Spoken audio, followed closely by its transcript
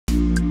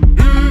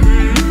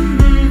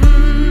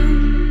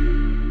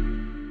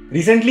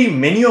Recently,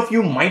 many of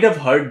you might have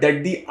heard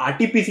that the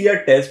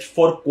RT-PCR test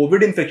for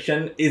COVID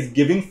infection is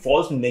giving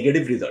false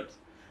negative results.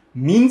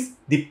 Means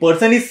the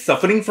person is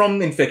suffering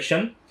from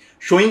infection,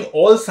 showing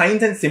all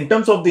signs and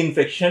symptoms of the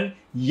infection,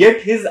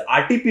 yet his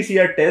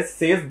RT-PCR test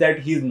says that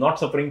he is not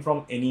suffering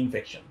from any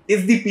infection.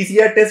 Is the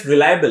PCR test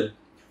reliable?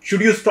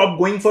 Should you stop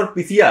going for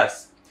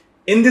PCRs?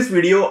 In this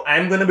video, I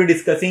am going to be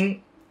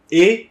discussing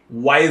A.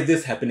 Why is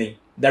this happening?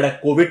 That a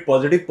COVID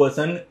positive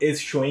person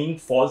is showing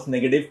false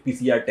negative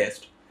PCR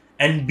test.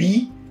 And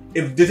B,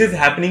 if this is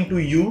happening to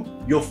you,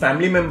 your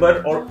family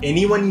member or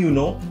anyone you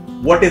know,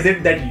 what is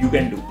it that you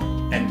can do?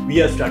 And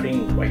we are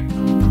starting right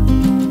now.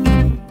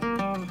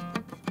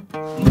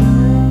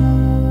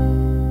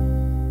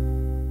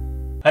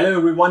 Hello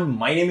everyone,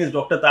 my name is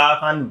Dr.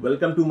 Taha Khan.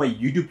 Welcome to my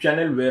YouTube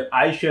channel where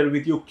I share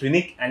with you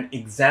clinic and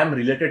exam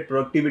related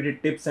productivity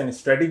tips and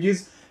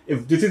strategies.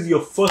 If this is your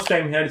first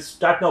time here,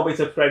 start now by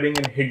subscribing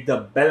and hit the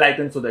bell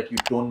icon so that you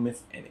don't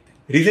miss anything.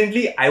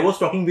 Recently, I was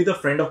talking with a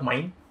friend of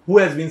mine who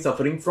has been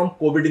suffering from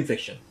COVID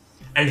infection,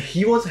 and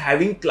he was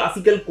having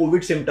classical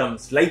COVID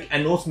symptoms like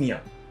anosmia,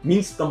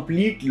 means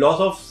complete loss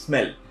of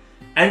smell,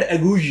 and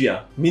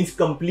ageusia, means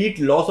complete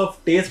loss of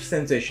taste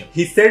sensation.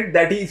 He said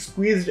that he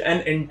squeezed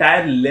an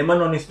entire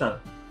lemon on his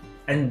tongue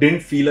and didn't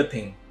feel a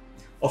thing.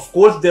 Of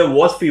course, there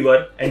was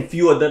fever and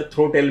few other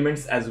throat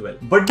ailments as well.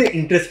 But the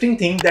interesting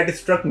thing that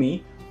struck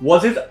me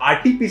was his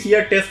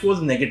RT-PCR test was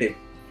negative,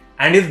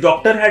 and his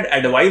doctor had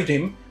advised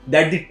him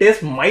that the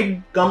test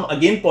might come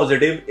again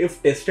positive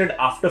if tested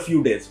after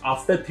few days,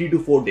 after 3 to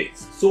 4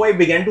 days. So I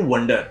began to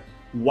wonder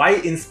why,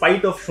 in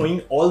spite of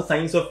showing all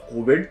signs of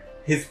COVID,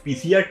 his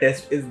PCR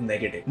test is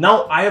negative.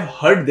 Now, I have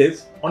heard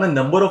this on a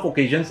number of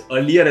occasions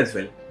earlier as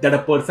well, that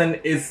a person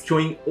is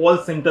showing all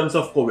symptoms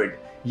of COVID,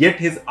 yet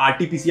his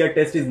RT-PCR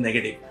test is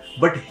negative.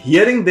 But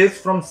hearing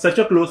this from such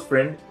a close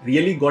friend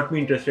really got me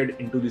interested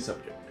into the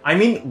subject. I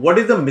mean, what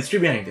is the mystery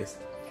behind this?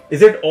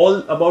 Is it all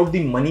about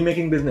the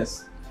money-making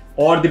business?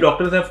 Or the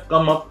doctors have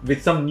come up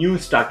with some new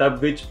startup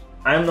which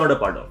I am not a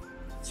part of?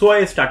 So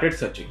I started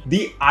searching.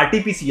 The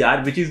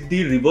RT-PCR, which is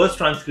the reverse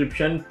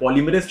transcription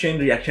polymerase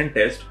chain reaction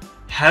test,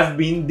 have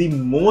been the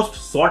most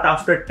sought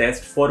after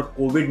test for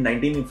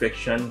COVID-19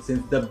 infection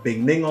since the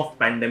beginning of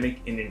pandemic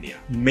in India.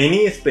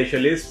 Many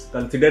specialists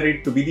consider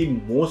it to be the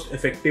most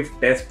effective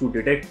test to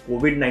detect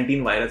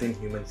COVID-19 virus in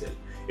human cell.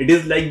 It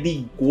is like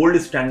the gold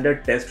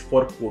standard test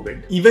for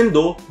COVID. Even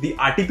though the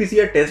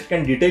RT-PCR test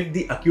can detect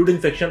the acute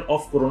infection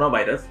of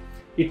coronavirus,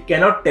 it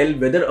cannot tell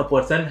whether a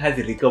person has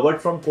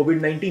recovered from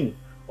COVID-19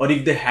 or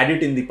if they had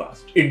it in the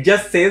past. It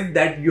just says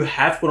that you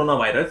have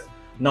coronavirus.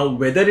 Now,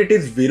 whether it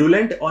is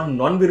virulent or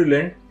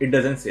non-virulent, it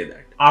doesn't say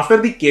that. After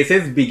the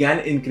cases began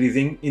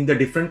increasing in the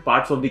different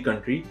parts of the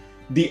country,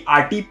 the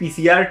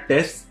RT-PCR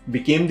tests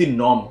became the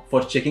norm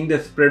for checking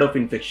the spread of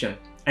infection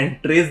and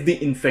trace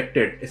the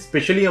infected,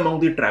 especially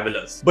among the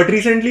travelers. But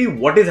recently,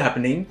 what is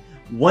happening?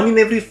 1 in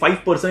every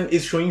 5 person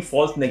is showing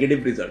false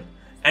negative result.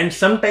 And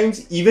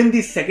sometimes even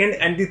the second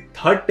and the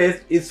third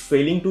test is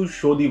failing to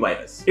show the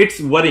virus. It's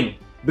worrying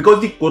because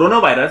the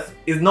coronavirus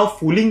is now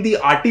fooling the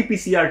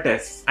RT-PCR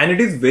tests, and it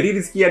is very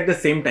risky at the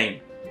same time,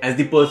 as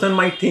the person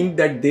might think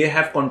that they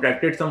have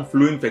contracted some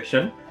flu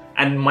infection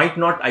and might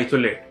not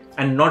isolate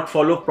and not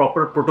follow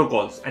proper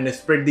protocols and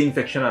spread the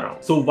infection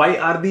around. So why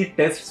are the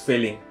tests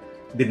failing?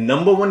 The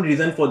number one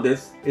reason for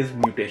this is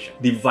mutation.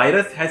 The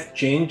virus has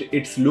changed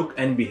its look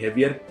and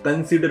behavior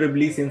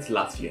considerably since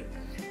last year.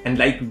 And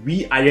like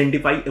we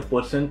identify a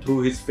person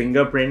through his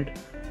fingerprint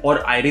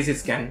or iris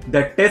scan,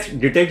 the test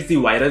detects the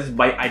virus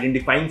by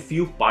identifying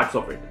few parts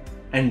of it.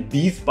 And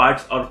these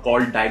parts are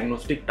called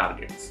diagnostic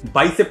targets.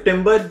 By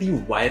September, the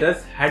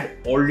virus had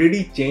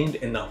already changed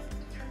enough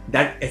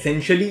that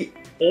essentially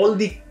all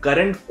the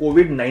current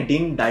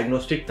COVID-19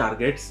 diagnostic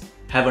targets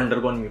have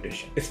undergone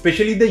mutation.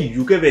 Especially the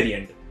UK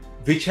variant,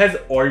 which has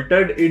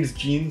altered its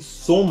genes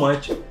so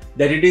much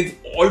that it is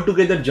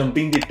altogether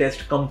jumping the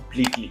test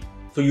completely.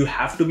 So you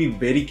have to be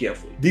very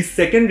careful. The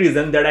second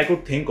reason that I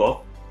could think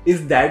of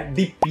is that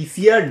the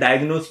PCR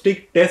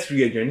diagnostic test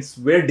reagents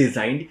were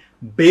designed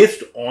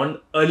based on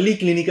early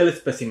clinical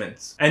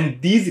specimens,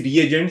 and these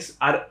reagents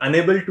are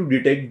unable to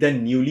detect the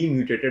newly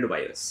mutated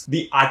virus.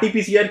 The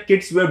RT-PCR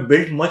kits were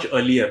built much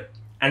earlier,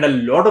 and a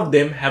lot of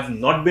them have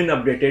not been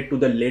updated to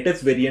the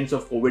latest variants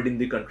of COVID in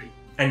the country,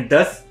 and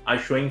thus are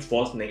showing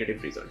false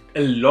negative results.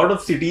 A lot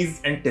of cities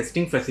and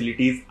testing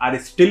facilities are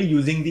still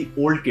using the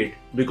old kit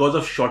because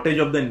of shortage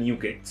of the new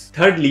kits.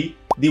 Thirdly,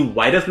 the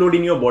virus load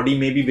in your body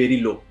may be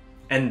very low,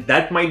 and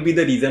that might be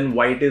the reason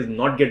why it is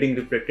not getting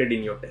reflected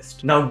in your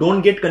test. Now,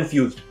 don't get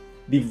confused.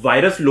 The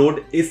virus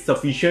load is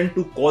sufficient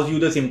to cause you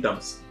the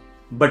symptoms,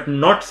 but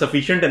not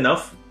sufficient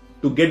enough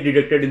to get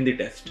detected in the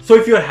test. So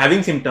if you are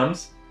having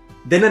symptoms,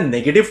 then a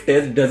negative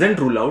test doesn't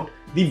rule out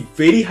the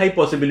very high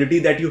possibility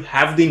that you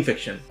have the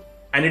infection.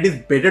 And it is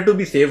better to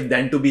be safe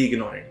than to be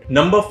ignorant.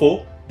 Number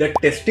 4, the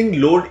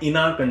testing load in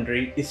our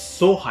country is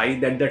so high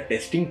that the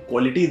testing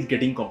quality is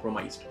getting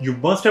compromised. You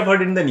must have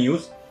heard in the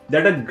news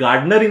that a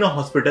gardener in a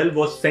hospital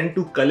was sent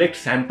to collect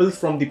samples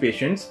from the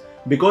patients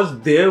because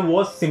there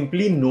was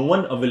simply no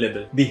one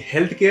available. The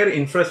healthcare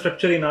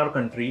infrastructure in our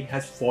country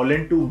has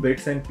fallen to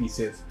bits and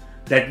pieces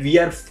that we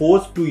are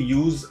forced to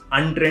use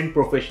untrained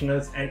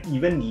professionals and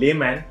even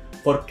laymen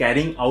for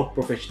carrying out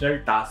professional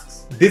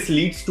tasks. This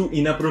leads to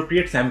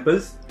inappropriate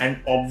samples, and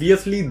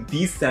obviously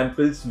these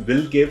samples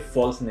will give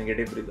false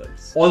negative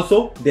results.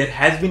 Also, there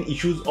has been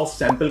issues of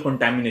sample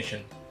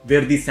contamination,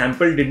 where the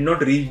sample did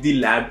not reach the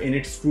lab in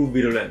its true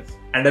virulence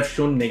and have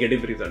shown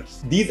negative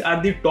results. These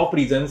are the top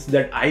reasons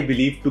that I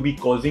believe to be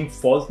causing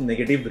false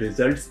negative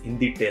results in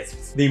the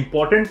tests. The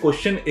important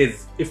question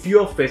is, if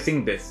you are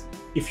facing this,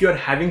 if you are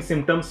having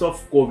symptoms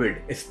of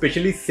COVID,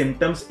 especially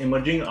symptoms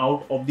emerging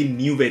out of the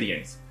new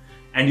variants,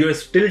 and you are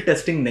still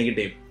testing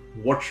negative,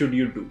 what should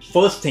you do?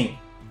 First thing,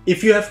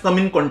 if you have come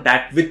in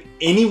contact with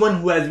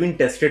anyone who has been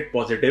tested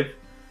positive,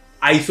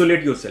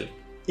 isolate yourself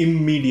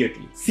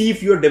immediately. See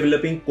if you are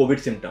developing COVID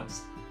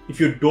symptoms. If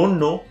you don't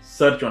know,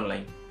 search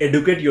online.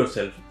 Educate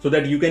yourself so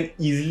that you can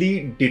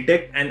easily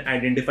detect and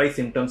identify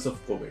symptoms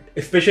of COVID,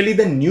 especially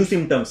the new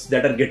symptoms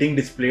that are getting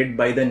displayed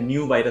by the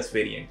new virus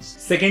variants.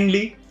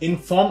 Secondly,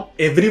 inform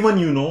everyone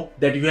you know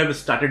that you have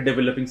started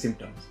developing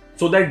symptoms,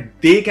 so that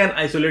they can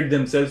isolate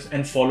themselves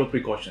and follow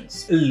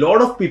precautions. A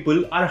lot of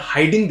people are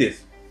hiding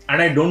this,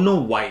 and I don't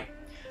know why.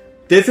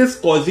 This is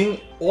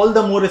causing all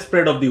the more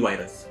spread of the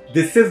virus.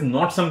 This is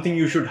not something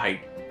you should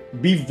hide.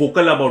 Be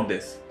vocal about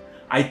this.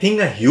 I think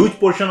a huge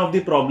portion of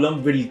the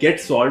problem will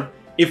get solved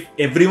if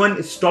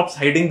everyone stops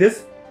hiding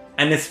this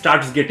and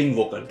starts getting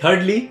vocal.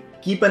 Thirdly,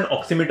 keep an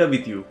oximeter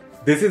with you.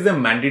 This is a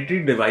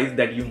mandatory device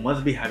that you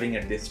must be having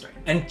at this time.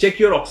 And check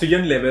your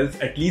oxygen levels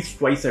at least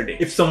twice a day.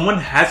 If someone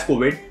has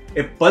COVID,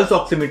 a pulse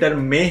oximeter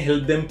may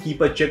help them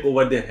keep a check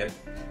over their health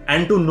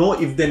and to know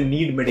if they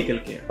need medical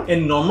care. A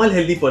normal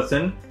healthy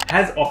person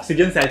has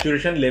oxygen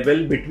saturation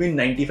level between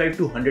 95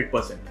 to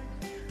 100%.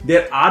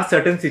 There are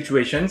certain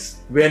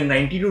situations where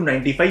 90 to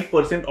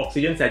 95%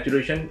 oxygen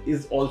saturation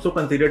is also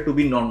considered to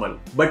be normal,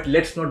 but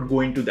let's not go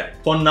into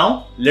that. For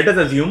now, let us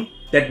assume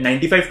that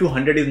 95 to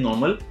 100 is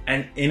normal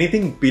and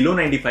anything below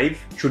 95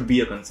 should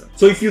be a concern.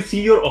 So if you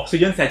see your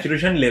oxygen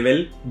saturation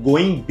level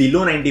going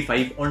below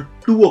 95 on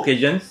 2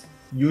 occasions,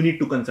 you need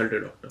to consult a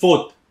doctor.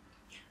 Fourth,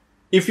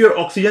 if your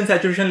oxygen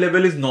saturation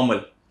level is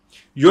normal,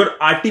 your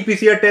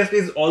RT-PCR test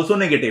is also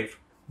negative,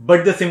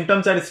 but the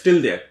symptoms are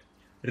still there,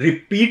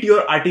 repeat your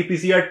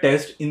RT-PCR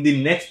test in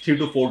the next 3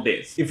 to 4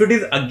 days. If it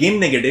is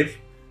again negative,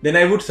 then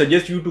I would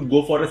suggest you to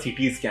go for a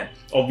CT scan.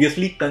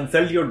 Obviously,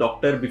 consult your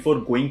doctor before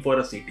going for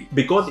a CT.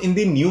 Because in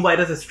the new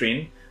virus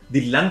strain,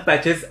 the lung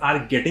patches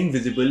are getting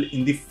visible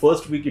in the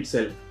first week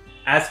itself,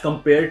 as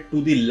compared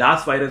to the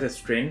last virus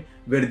strain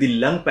where the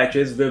lung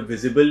patches were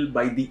visible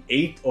by the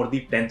 8th or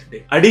the 10th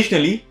day.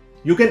 Additionally,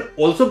 you can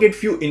also get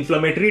few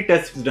inflammatory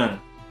tests done,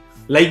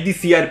 like the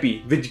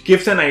CRP, which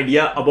gives an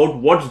idea about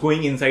what's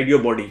going inside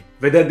your body,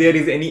 whether there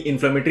is any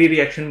inflammatory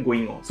reaction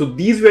going on. So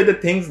these were the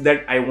things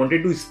that I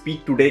wanted to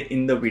speak today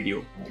in the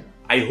video.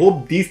 I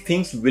hope these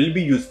things will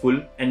be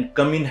useful and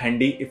come in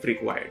handy if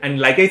required. And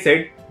like I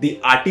said, the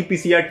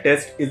RT-PCR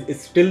test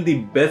is still the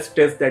best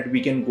test that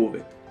we can go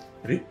with.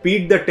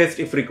 Repeat the test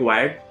if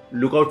required,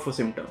 look out for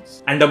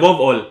symptoms. And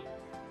above all,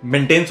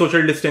 maintain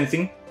social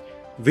distancing,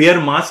 wear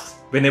masks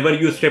whenever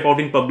you step out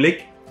in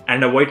public,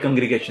 and avoid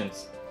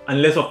congregations.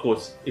 Unless, of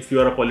course, if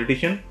you are a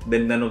politician,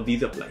 then none of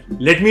these apply.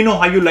 Let me know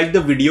how you liked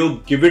the video,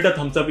 give it a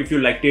thumbs up if you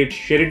liked it,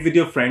 share it with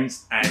your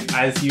friends, and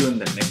I'll see you in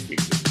the next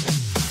video.